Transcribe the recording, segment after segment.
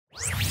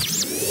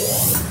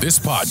This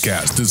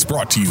podcast is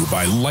brought to you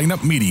by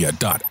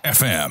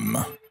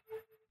lineupmedia.fm.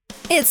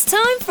 It's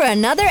time for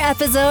another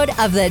episode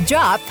of The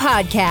Drop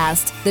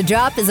Podcast. The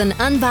Drop is an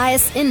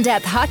unbiased,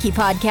 in-depth hockey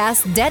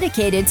podcast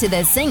dedicated to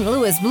the St.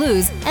 Louis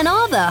Blues and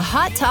all the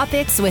hot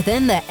topics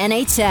within the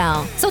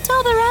NHL. So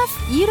tell the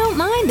ref you don't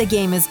mind the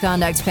game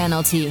misconduct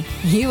penalty.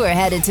 You were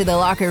headed to the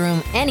locker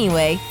room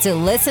anyway to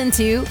listen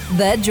to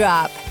The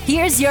Drop.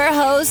 Here's your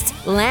host,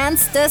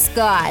 Lance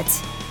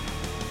DeScott.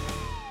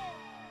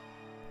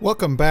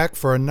 Welcome back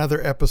for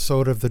another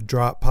episode of the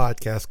Drop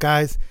Podcast.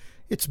 Guys,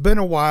 it's been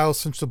a while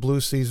since the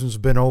Blue season's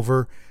been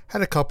over.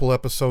 Had a couple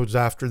episodes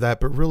after that,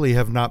 but really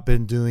have not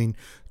been doing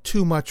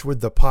too much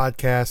with the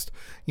podcast.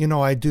 You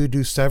know, I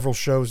do several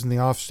shows in the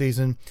off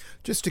season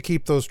just to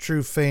keep those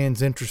true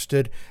fans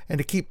interested and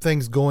to keep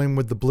things going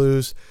with the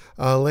Blues.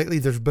 Lately,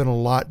 there's been a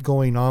lot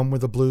going on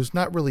with the Blues,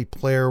 not really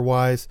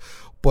player-wise,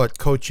 but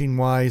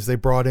coaching-wise. They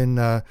brought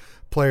in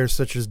players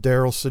such as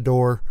Daryl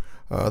Sador,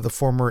 the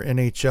former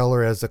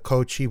NHLer as a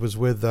coach. He was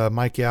with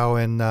Mike Yao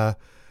in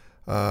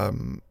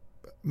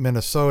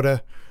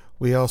Minnesota.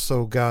 We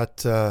also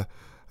got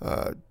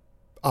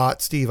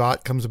Steve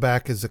Ott comes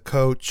back as a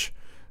coach,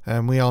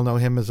 and we all know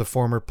him as a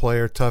former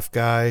player, tough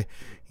guy,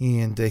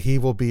 and he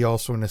will be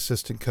also an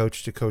assistant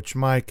coach to Coach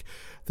Mike.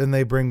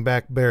 They bring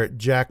back Barrett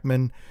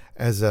Jackman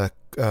as a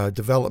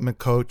development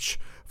coach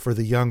for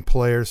the young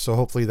players, so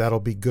hopefully that'll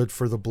be good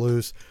for the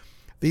Blues.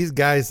 These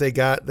guys they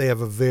have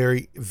a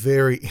very,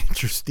 very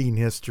interesting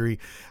history.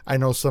 I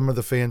know some of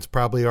the fans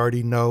probably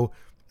already know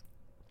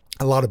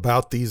a lot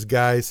about these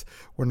guys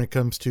when it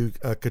comes to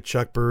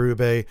Tkachuk,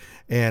 Berube,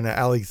 and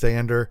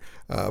Alexander,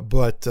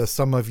 but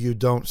some of you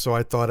don't, so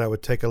I thought I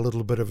would take a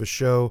little bit of a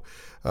show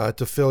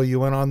to fill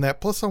you in on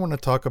that. Plus, I want to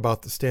talk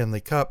about the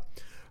Stanley Cup,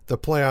 the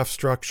playoff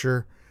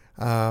structure,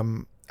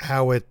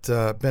 how it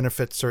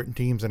benefits certain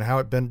teams and how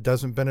it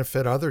doesn't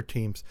benefit other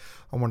teams.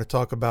 I want to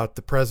talk about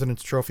the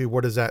President's Trophy.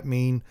 What does that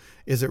mean?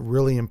 Is it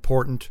really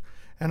important?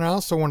 And I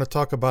also want to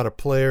talk about a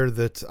player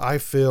that I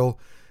feel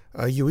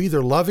you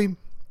either love him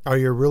or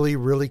you really,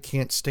 really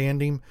can't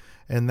stand him,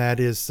 and that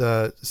is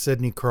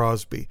Sidney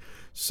Crosby.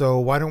 So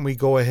why don't we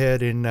go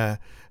ahead and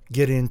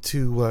get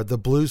into the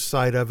Blues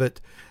side of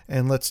it,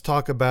 and let's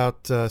talk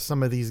about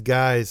some of these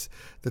guys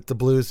that the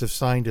Blues have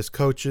signed as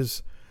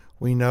coaches.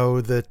 We know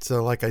that,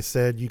 like I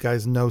said, you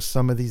guys know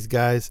some of these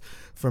guys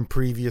from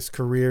previous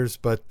careers,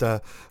 but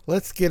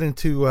let's get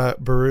into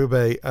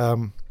Berube. I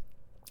don't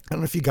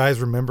know if you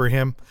guys remember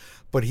him,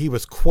 but he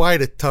was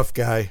quite a tough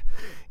guy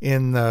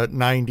in the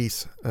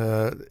 90s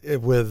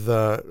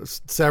with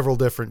several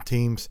different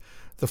teams,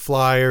 the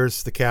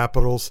Flyers, the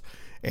Capitals,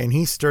 and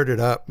he stirred it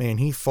up, man.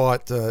 He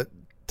fought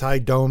Ty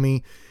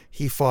Domi.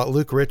 He fought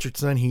Luke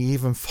Richardson. He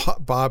even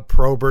fought Bob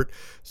Probert.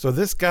 So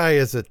this guy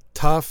is a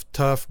tough,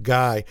 tough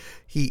guy.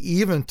 He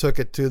even took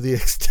it to the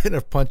extent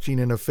of punching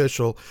an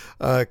official,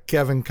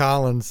 Kevin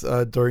Collins,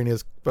 during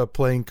his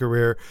playing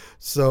career.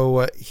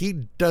 So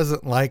he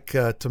doesn't like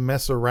to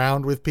mess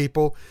around with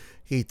people.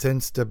 He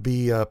tends to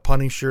be a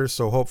punisher,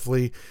 so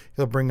hopefully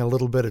he'll bring a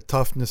little bit of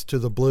toughness to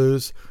the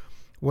Blues.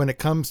 When it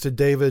comes to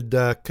David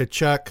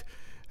Tkachuk,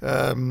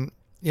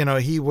 you know,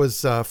 he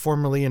was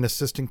formerly an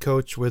assistant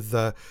coach with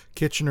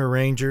Kitchener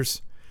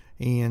Rangers,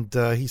 and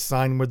he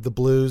signed with the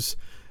Blues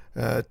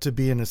to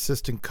be an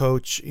assistant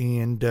coach,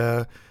 and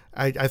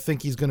I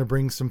think he's going to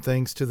bring some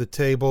things to the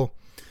table.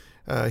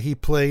 He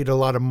played a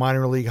lot of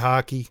minor league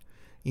hockey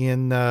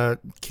in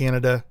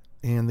Canada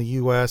and the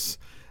U.S.,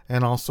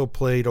 and also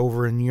played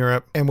over in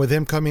Europe. And with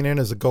him coming in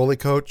as a goalie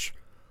coach,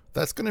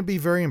 that's going to be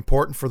very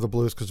important for the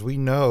Blues, because we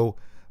know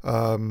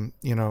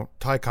you know,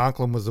 Ty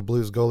Conklin was the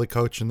Blues goalie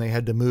coach, and they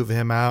had to move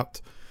him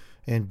out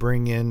and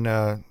bring in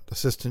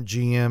assistant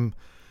GM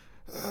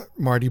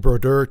Marty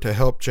Brodeur to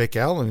help Jake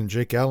Allen, and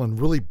Jake Allen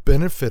really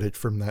benefited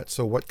from that.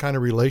 So what kind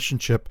of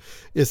relationship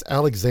is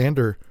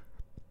Alexander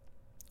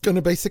going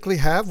to basically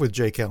have with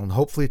Jake Allen?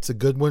 Hopefully it's a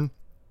good one.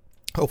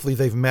 Hopefully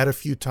they've met a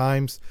few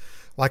times.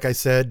 Like I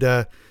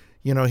said,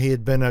 you know, he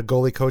had been a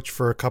goalie coach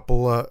for a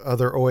couple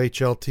other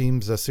OHL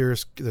teams.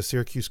 The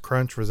Syracuse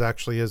Crunch was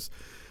actually his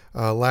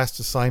last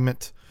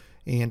assignment,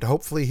 and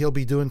hopefully he'll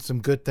be doing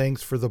some good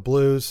things for the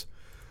Blues.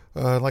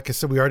 Like I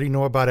said, we already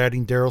know about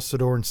adding Daryl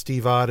Sador and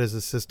Steve Ott as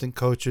assistant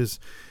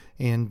coaches,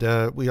 and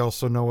we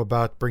also know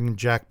about bringing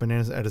Jackman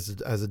in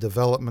as a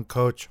development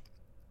coach.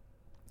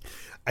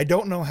 I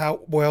don't know how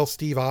well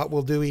Steve Ott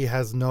will do. He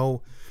has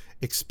no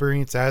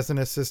experience as an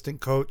assistant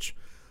coach.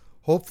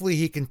 Hopefully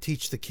he can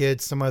teach the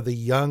kids, some of the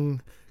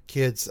young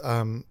kids,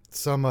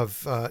 some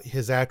of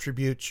his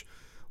attributes,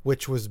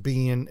 which was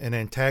being an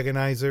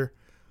antagonizer.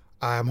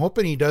 I'm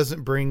hoping he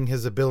doesn't bring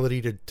his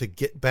ability to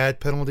get bad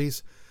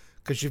penalties,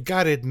 because you've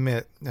got to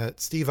admit that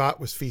Steve Ott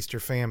was feast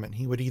or famine.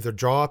 He would either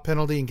draw a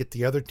penalty and get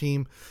the other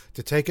team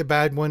to take a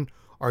bad one,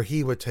 or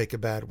he would take a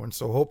bad one.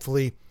 So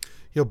hopefully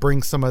he'll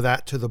bring some of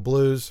that to the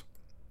Blues.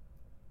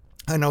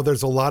 I know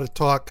there's a lot of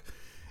talk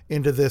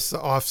into this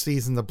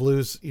offseason. The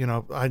Blues, you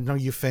know, I know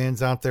you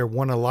fans out there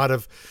want a lot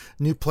of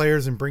new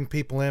players and bring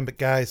people in, but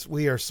guys,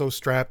 we are so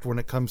strapped when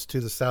it comes to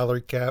the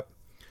salary cap.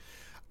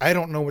 I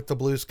don't know what the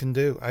Blues can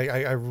do.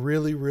 I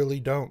really, really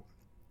don't.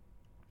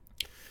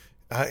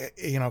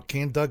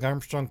 Can Doug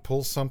Armstrong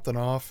pull something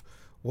off?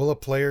 Will a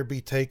player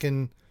be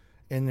taken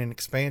in the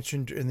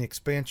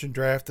expansion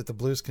draft that the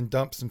Blues can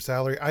dump some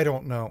salary? I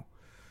don't know.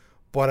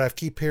 But I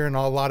keep hearing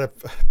a lot of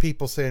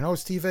people saying, "Oh,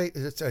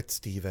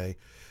 TJ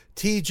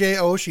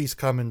Oshie's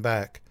coming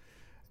back."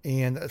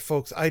 And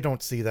folks, I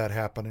don't see that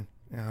happening.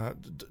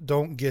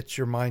 Don't get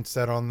your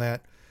mindset on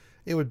that.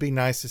 It would be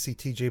nice to see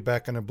TJ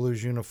back in a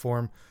Blues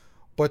uniform,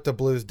 but the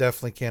Blues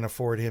definitely can't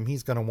afford him.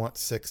 He's going to want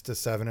 $6 to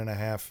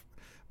 $7.5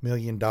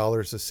 million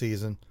a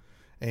season,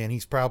 and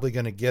he's probably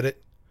going to get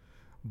it.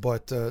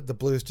 But the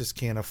Blues just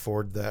can't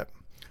afford that.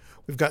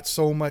 We've got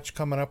so much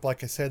coming up.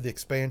 Like I said, the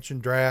expansion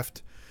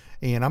draft,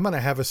 and I'm going to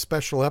have a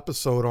special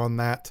episode on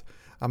that.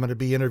 I'm going to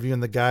be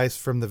interviewing the guys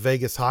from the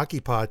Vegas Hockey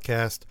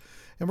Podcast,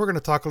 and we're going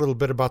to talk a little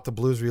bit about the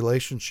Blues'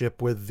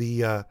 relationship with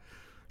the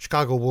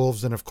Chicago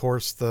Wolves and, of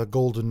course, the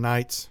Golden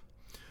Knights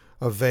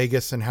of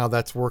Vegas and how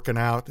that's working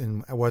out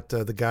and what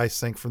the guys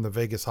think from the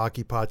Vegas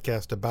Hockey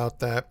Podcast about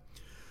that.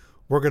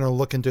 We're going to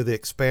look into the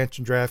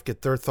expansion draft,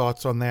 get their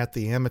thoughts on that,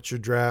 the amateur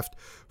draft,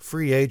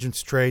 free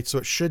agents trade. So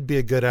it should be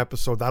a good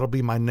episode. That'll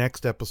be my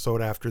next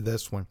episode after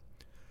this one.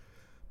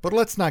 But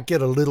let's not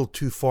get a little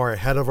too far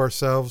ahead of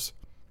ourselves.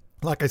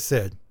 Like I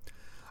said,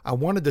 I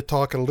wanted to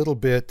talk a little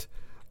bit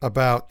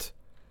about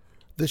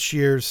this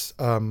year's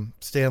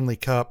Stanley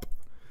Cup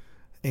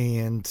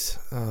and,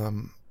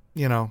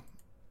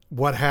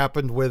 what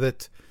happened with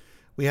it.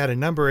 We had a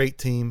number 8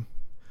 team,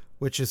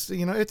 which is,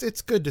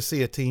 it's good to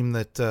see a team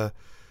that,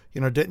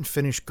 didn't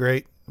finish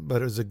great,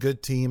 but it was a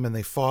good team and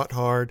they fought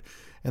hard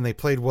and they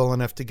played well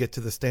enough to get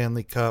to the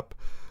Stanley Cup.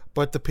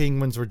 But the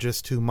Penguins were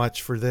just too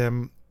much for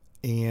them,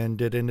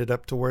 and it ended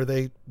up to where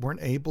they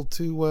weren't able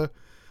to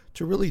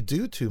really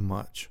do too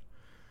much.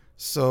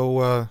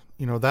 So,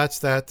 that's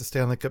that. The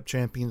Stanley Cup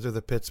champions are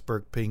the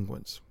Pittsburgh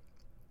Penguins.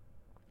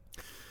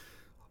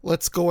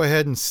 Let's go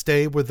ahead and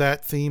stay with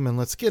that theme and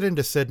let's get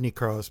into Sidney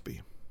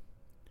Crosby.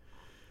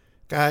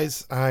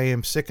 Guys, I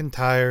am sick and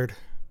tired,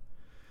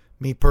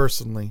 me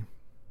personally,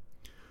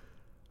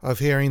 of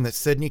hearing that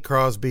Sidney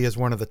Crosby is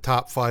one of the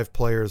top 5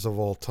 players of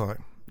all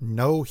time.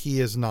 No, he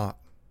is not.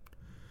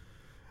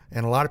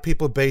 And a lot of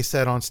people base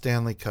that on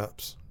Stanley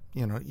Cups.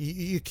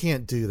 You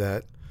can't do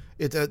that.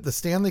 The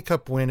Stanley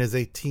Cup win is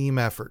a team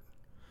effort.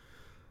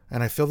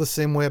 And I feel the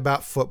same way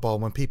about football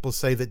when people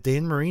say that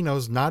Dan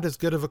Marino's not as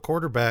good of a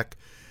quarterback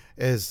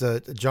as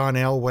John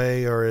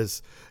Elway or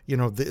as,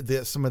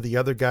 some of the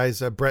other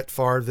guys, Brett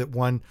Favre that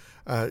won,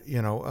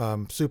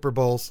 Super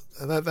Bowls.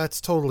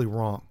 That's totally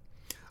wrong.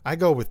 I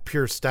go with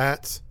pure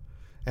stats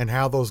and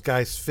how those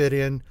guys fit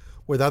in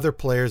with other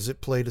players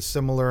that played a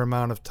similar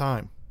amount of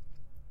time.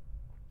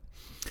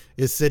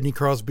 Is Sidney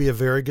Crosby a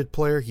very good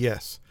player?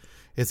 Yes.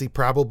 Is he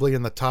probably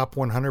in the top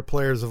 100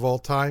 players of all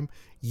time?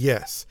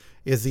 Yes.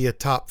 Is he a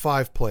top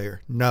 5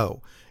 player?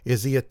 No.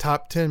 Is he a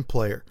top 10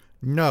 player?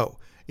 No.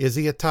 Is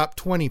he a top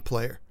 20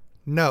 player?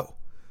 No.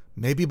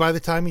 Maybe by the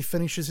time he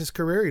finishes his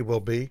career he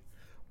will be,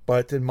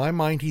 but in my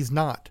mind he's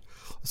not.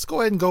 Let's go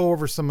ahead and go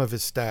over some of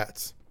his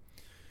stats.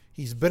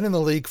 He's been in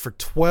the league for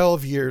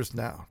 12 years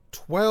now.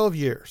 12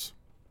 years.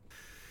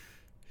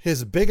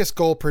 His biggest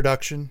goal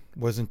production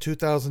was in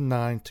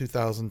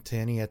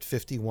 2009-2010. He had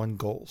 51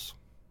 goals.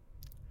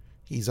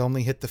 He's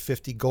only hit the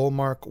 50 goal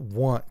mark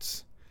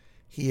once.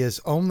 He has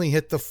only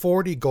hit the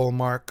 40 goal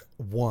mark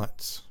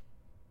once.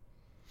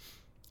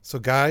 So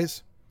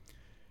guys,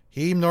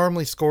 he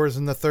normally scores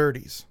in the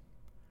 30s.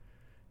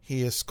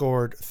 He has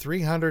scored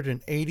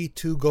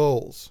 382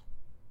 goals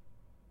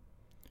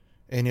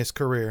in his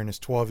career, in his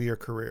 12-year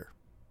career.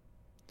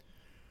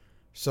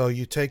 So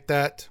you take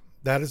that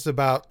is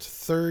about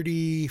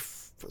 31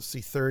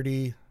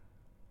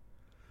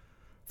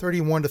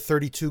 to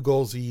 32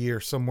 goals a year,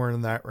 somewhere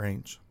in that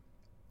range.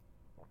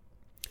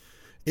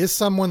 Is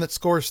someone that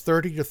scores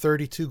 30 to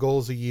 32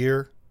 goals a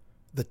year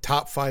the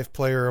top 5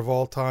 player of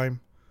all time?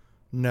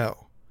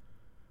 No.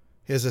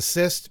 His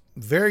assists,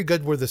 very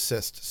good with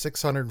assists,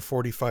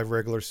 645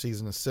 regular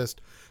season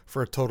assists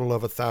for a total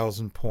of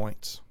 1,000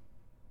 points.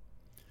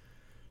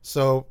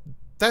 So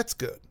that's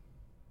good.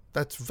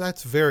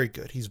 That's very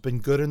good. He's been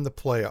good in the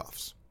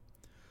playoffs.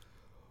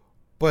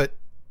 But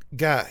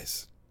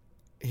guys,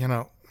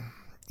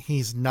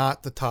 he's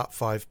not the top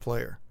 5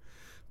 player.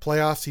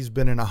 Playoffs, he's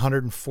been in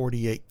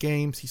 148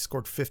 games. He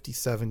scored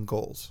 57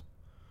 goals.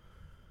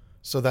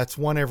 So that's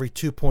 1 every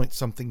 2 point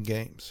something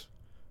games.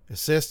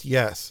 Assists,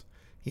 yes.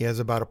 He has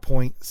about a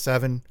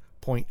 0.7,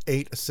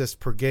 0.8 assists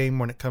per game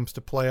when it comes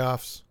to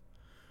playoffs.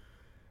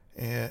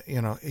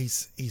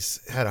 He's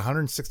had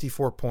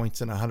 164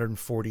 points in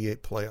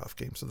 148 playoff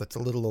games. So that's a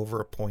little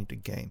over a point a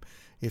game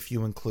if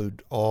you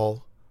include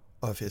all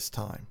of his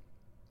time.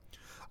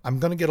 I'm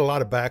going to get a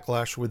lot of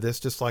backlash with this,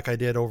 just like I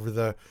did over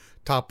the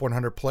top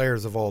 100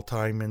 players of all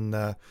time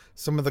and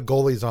some of the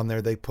goalies on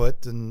there they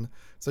put, and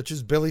such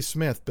as Billy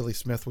Smith. Billy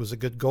Smith was a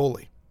good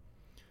goalie.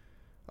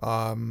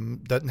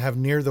 Doesn't have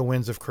near the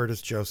wins of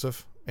Curtis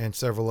Joseph and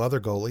several other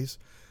goalies,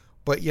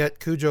 but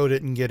yet Cujo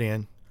didn't get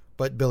in,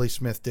 but Billy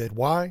Smith did.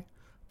 Why?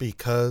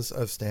 because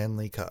of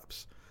Stanley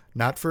Cups.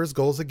 Not for his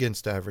goals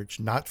against average,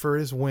 not for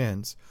his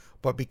wins,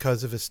 but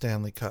because of his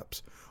Stanley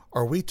Cups.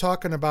 Are we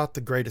talking about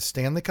the greatest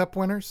Stanley Cup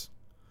winners?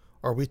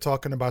 Or are we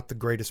talking about the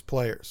greatest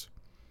players?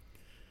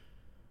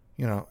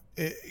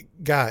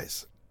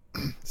 Guys,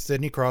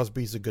 Sidney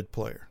Crosby's a good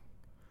player.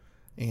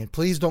 And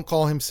please don't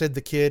call him Sid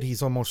the Kid.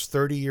 He's almost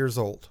 30 years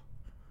old.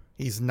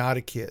 He's not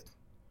a kid.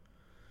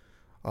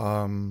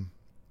 And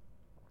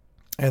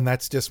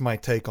that's just my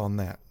take on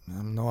that.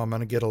 I know I'm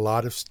going to get a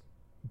lot of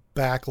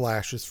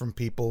backlashes from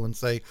people and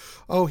say,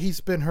 oh,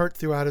 he's been hurt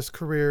throughout his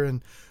career.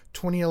 And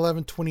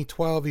 2011,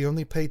 2012, he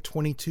only played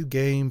 22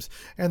 games.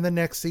 And the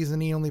next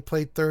season, he only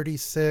played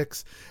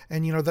 36.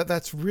 And,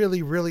 that's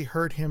really, really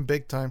hurt him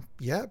big time.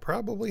 Yeah, it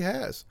probably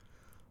has.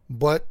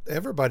 But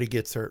everybody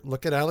gets hurt.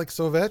 Look at Alex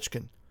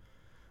Ovechkin.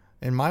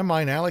 In my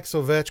mind, Alex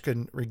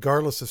Ovechkin,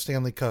 regardless of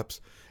Stanley Cups,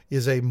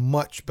 is a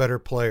much better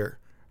player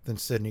than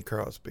Sidney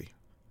Crosby.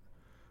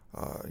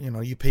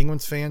 You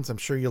Penguins fans, I'm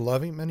sure you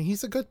love him, and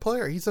he's a good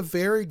player. He's a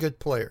very good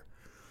player.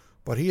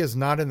 But he is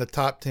not in the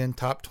top 10,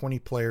 top 20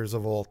 players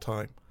of all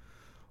time.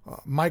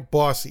 Mike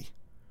Bossy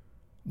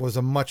was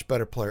a much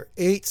better player.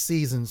 8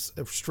 seasons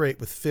straight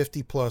with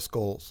 50-plus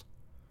goals.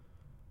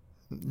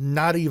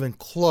 Not even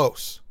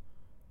close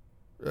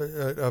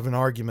of an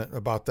argument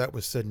about that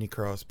with Sidney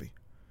Crosby.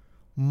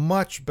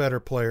 Much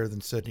better player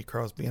than Sidney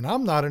Crosby. And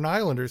I'm not an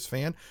Islanders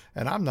fan,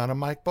 and I'm not a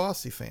Mike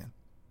Bossy fan.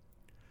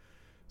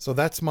 So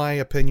that's my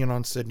opinion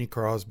on Sidney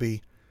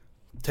Crosby.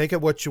 Take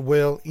it what you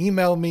will.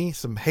 Email me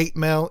some hate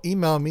mail.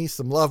 Email me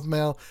some love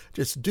mail.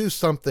 Just do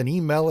something.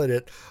 Email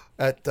it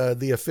at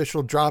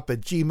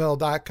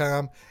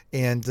theofficialdrop@gmail.com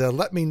and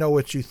let me know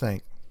what you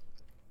think.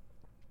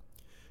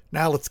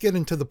 Now let's get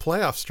into the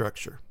playoff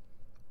structure.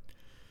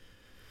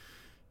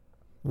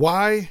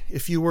 Why,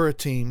 if you were a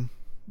team,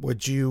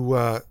 would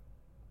you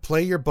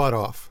play your butt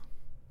off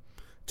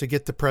to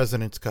get the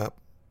President's Cup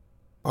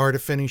or to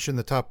finish in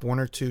the top 1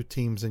 or 2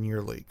 teams in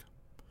your league?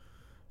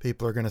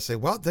 People are going to say,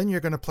 well, then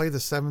you're going to play the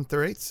 7th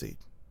or 8th seed.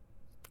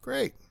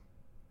 Great.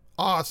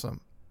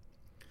 Awesome.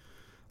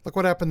 Look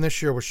what happened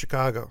this year with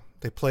Chicago.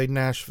 They played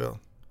Nashville.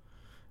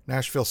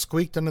 Nashville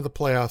squeaked into the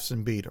playoffs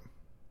and beat them.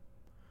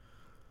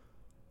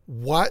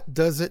 What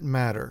does it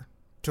matter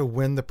to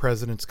win the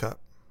President's Cup?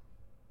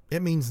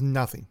 It means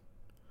nothing.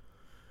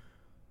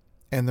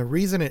 And the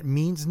reason it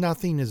means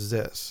nothing is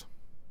this.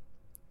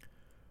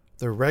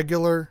 The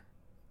regular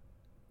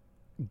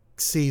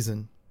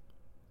season,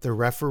 the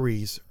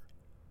referees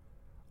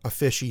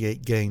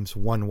officiate games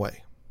one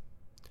way.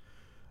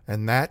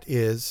 And that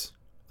is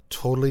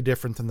totally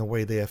different than the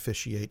way they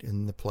officiate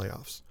in the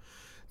playoffs.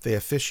 They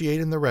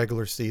officiate in the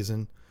regular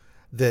season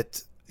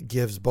that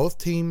gives both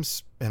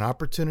teams an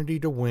opportunity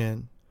to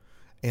win,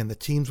 and the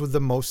teams with the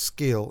most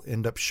skill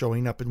end up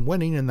showing up and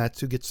winning, and that's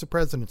who gets the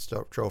President's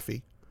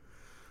Trophy.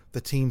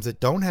 The teams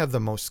that don't have the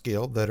most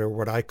skill, that are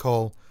what I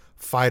call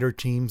fighter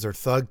teams or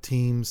thug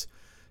teams,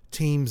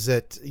 teams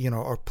that,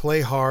 are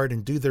play hard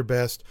and do their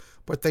best,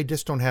 but they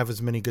just don't have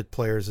as many good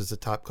players as the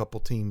top couple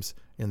teams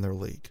in their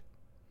league.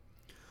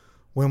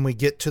 When we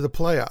get to the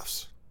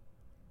playoffs,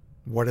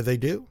 what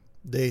do?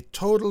 They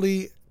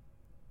totally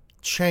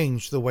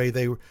change the way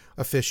they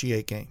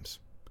officiate games.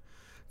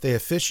 They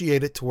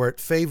officiate it to where it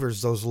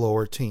favors those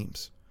lower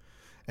teams.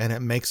 And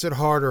it makes it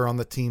harder on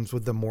the teams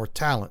with the more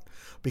talent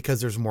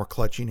because there's more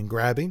clutching and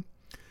grabbing.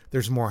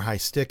 There's more high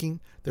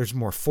sticking. There's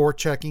more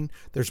forechecking.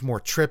 There's more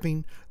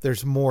tripping.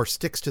 There's more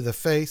sticks to the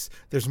face.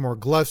 There's more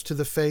gloves to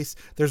the face.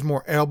 There's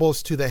more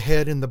elbows to the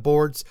head in the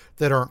boards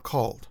that aren't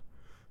called.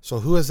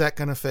 So who is that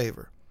going to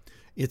favor?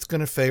 It's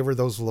going to favor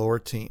those lower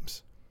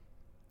teams.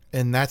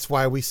 And that's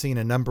why we've seen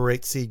a number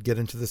 8 seed get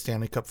into the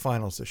Stanley Cup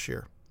Finals this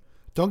year.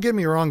 Don't get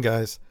me wrong,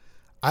 guys.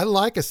 I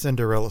like a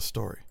Cinderella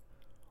story.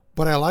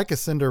 But I like a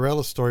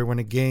Cinderella story when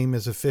a game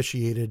is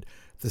officiated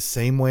the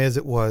same way as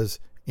it was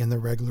in the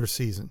regular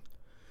season.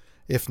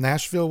 If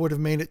Nashville would have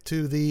made it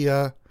to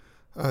the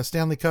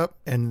Stanley Cup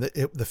and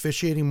the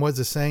officiating was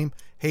the same,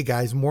 hey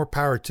guys, more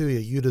power to you.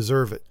 You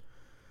deserve it.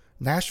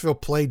 Nashville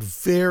played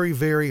very,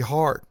 very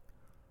hard.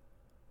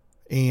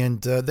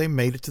 And they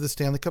made it to the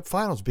Stanley Cup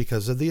Finals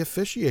because of the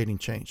officiating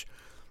change.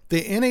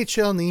 The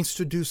NHL needs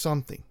to do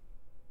something.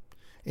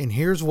 And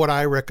here's what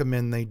I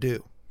recommend they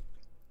do.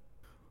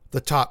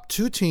 The top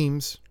 2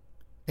 teams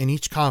in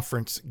each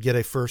conference get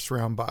a first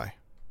round bye.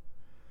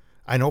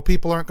 I know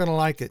people aren't going to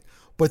like it,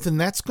 but then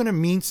that's going to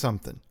mean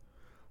something.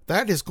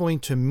 That is going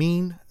to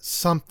mean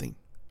something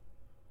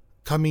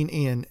coming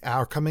in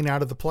or coming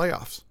out of the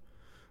playoffs.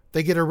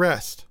 They get a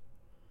rest.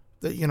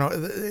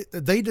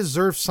 They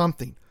deserve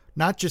something,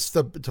 not just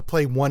to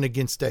play 1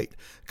 against 8.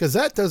 Because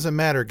that doesn't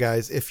matter,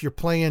 guys, if you're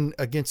playing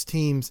against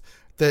teams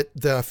that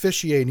the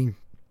officiating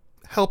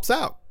helps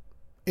out.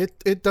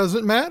 It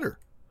doesn't matter.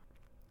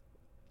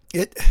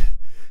 It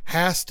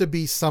has to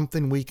be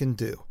something we can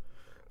do.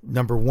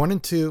 Number 1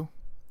 and 2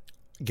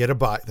 get a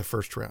bye the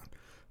first round.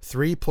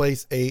 3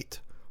 plays 8,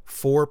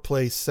 4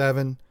 plays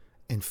 7,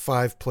 and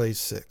 5 plays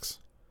 6.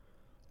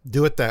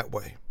 Do it that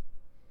way.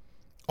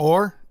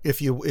 Or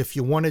if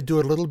you want to do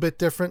it a little bit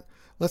different,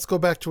 let's go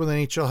back to when the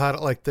NHL had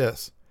it like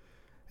this.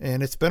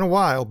 and it's been a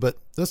while, but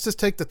let's just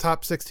take the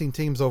top 16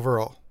 teams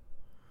overall.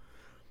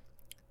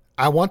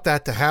 I want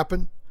that to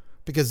happen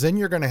because then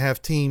you're going to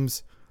have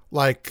teams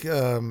like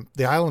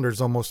the Islanders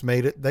almost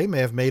made it. They may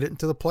have made it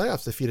into the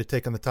playoffs if you'd have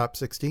taken the top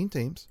 16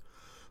 teams.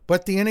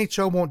 But the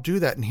NHL won't do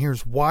that, and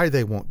here's why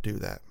they won't do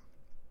that.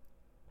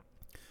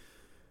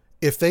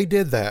 If they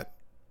did that,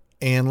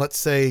 and let's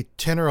say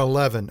 10 or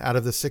 11 out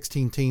of the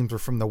 16 teams were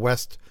from the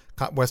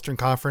Western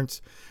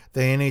Conference,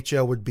 the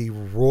NHL would be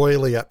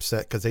royally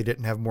upset because they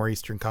didn't have more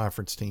Eastern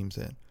Conference teams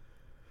in.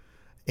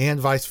 And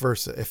vice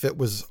versa. If it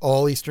was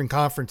all Eastern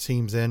Conference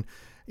teams in,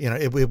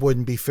 it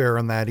wouldn't be fair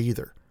on that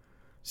either.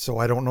 So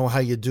I don't know how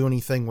you do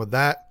anything with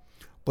that.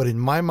 But in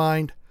my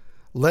mind,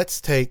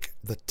 let's take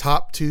the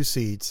top 2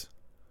 seeds,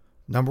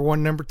 number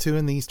 1, number 2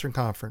 in the Eastern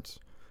Conference,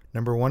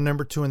 number 1,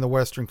 number 2 in the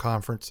Western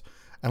Conference,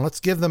 and let's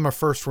give them a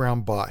first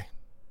round bye.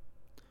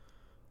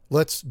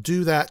 Let's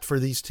do that for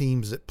these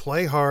teams that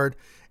play hard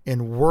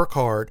and work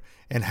hard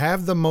and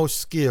have the most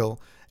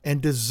skill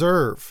and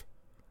deserve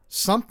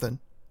something,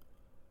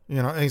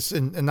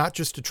 and not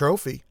just a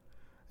trophy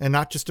and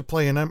not just to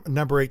play a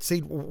number 8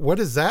 seed. What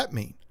does that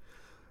mean?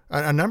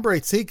 A number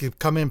 8 seed could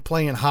come in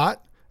playing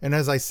hot. And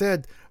as I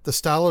said, the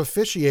style of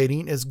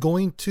officiating is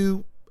going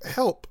to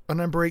help a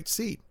number 8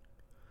 seed.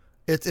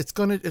 It's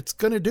going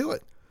to do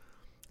it.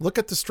 Look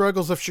at the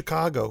struggles of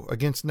Chicago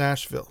against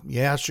Nashville.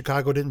 Yeah,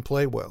 Chicago didn't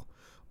play well,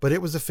 but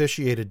it was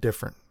officiated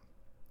different.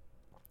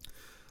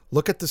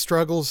 Look at the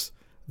struggles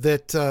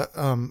that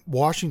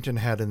Washington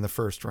had in the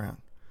first round.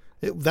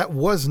 That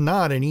was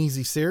not an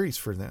easy series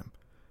for them.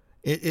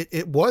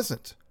 It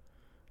wasn't.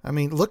 I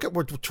mean, look at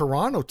what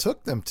Toronto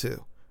took them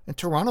to. And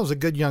Toronto's a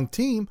good young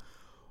team,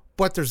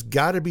 but there's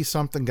got to be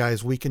something,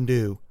 guys, we can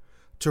do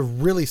to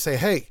really say,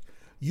 hey,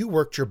 you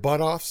worked your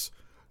butt off.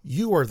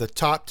 You are the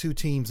top 2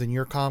 teams in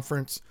your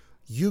conference.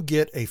 You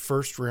get a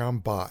first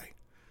round bye.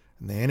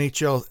 And the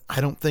NHL,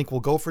 I don't think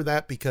will go for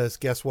that because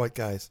guess what,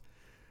 guys?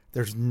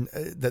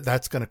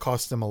 That's going to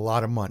cost them a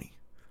lot of money.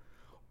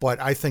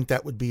 But I think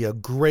that would be a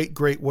great,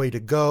 great way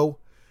to go.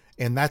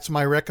 And that's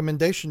my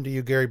recommendation to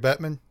you, Gary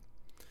Bettman.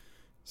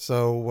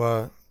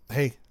 So,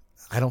 hey,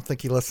 I don't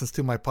think he listens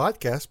to my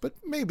podcast, but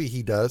maybe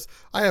he does.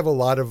 I have a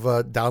lot of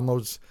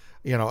downloads,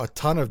 a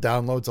ton of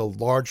downloads, a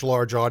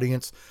large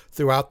audience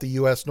throughout the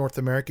U.S., North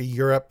America,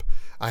 Europe.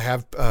 I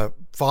have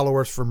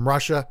followers from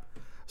Russia,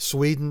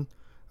 Sweden,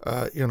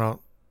 and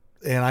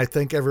I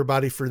thank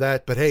everybody for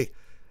that. But hey,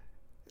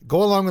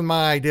 go along with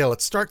my idea.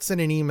 Let's start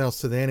sending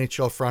emails to the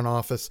NHL front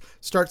office.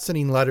 Start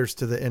sending letters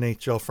to the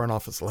NHL front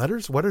office.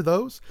 Letters? What are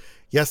those?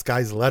 Yes,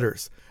 guys,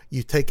 letters.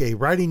 You take a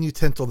writing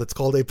utensil that's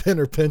called a pen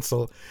or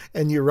pencil,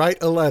 and you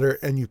write a letter,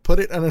 and you put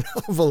it in an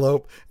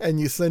envelope, and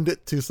you send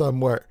it to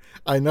somewhere.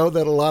 I know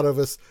that a lot of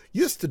us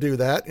used to do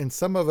that, and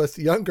some of us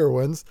younger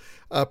ones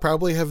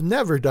probably have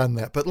never done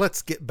that. But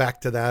let's get back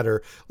to that,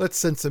 or let's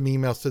send some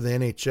emails to the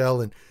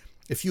NHL. And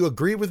if you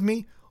agree with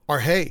me,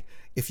 or hey,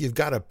 if you've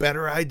got a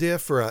better idea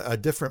for a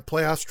different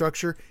playoff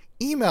structure,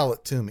 email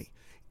it to me.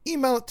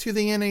 Email it to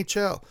the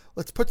NHL.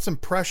 Let's put some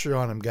pressure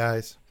on them,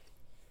 guys.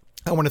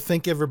 I want to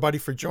thank everybody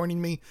for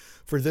joining me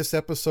for this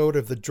episode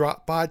of the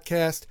Drop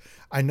Podcast.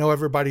 I know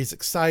everybody's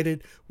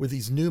excited with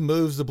these new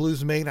moves the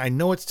Blues made. I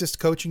know it's just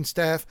coaching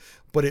staff,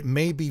 but it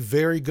may be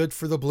very good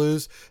for the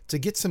Blues to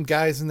get some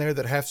guys in there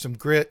that have some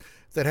grit,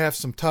 that have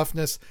some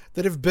toughness,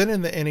 that have been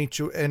in the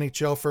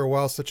NHL for a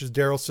while, such as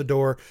Daryl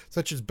Sador,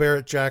 such as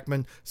Barrett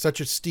Jackman, such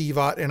as Steve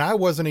Ott. And I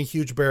wasn't a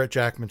huge Barrett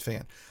Jackman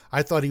fan.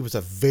 I thought he was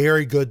a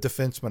very good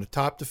defenseman, a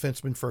top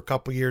defenseman for a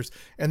couple years,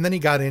 and then he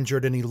got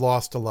injured and he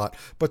lost a lot.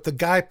 But the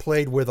guy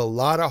played with a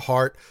lot of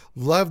heart,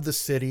 loved the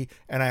city,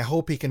 and I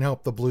hope he can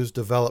help the Blues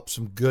develop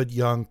some good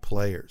young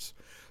players.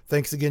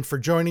 Thanks again for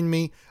joining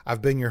me.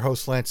 I've been your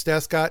host, Lance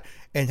Descott.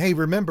 And hey,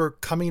 remember,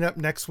 coming up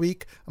next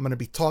week, I'm going to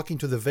be talking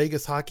to the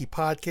Vegas Hockey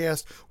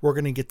Podcast. We're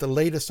going to get the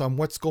latest on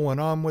what's going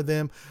on with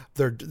them,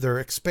 their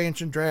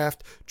expansion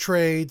draft,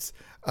 trades,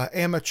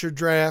 amateur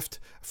draft,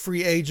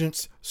 free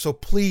agents. So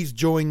please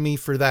join me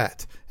for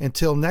that.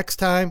 Until next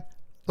time,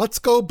 let's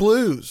go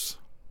Blues.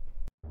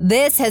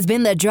 This has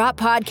been the Drop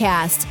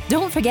Podcast.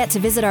 Don't forget to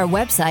visit our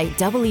website,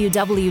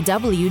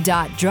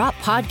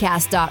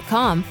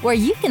 www.droppodcast.com, where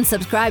you can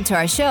subscribe to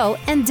our show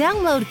and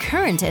download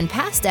current and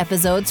past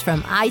episodes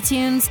from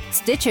iTunes,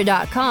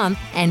 Stitcher.com,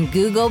 and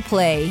Google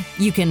Play.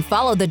 You can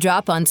follow The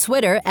Drop on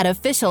Twitter at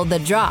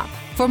 @officialthedrop.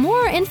 For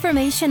more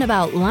information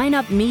about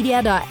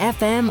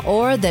lineupmedia.fm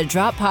or The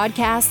Drop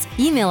Podcast,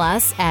 email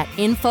us at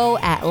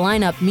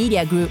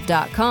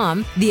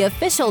info@lineupmediagroup.com,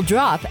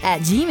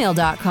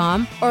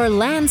 theofficialdrop@gmail.com, or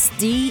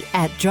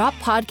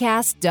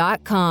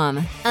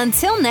lanced@droppodcast.com.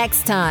 Until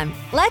next time,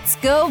 let's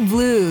go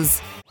Blues!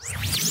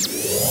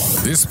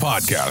 This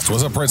podcast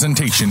was a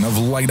presentation of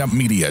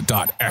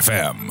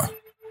lineupmedia.fm.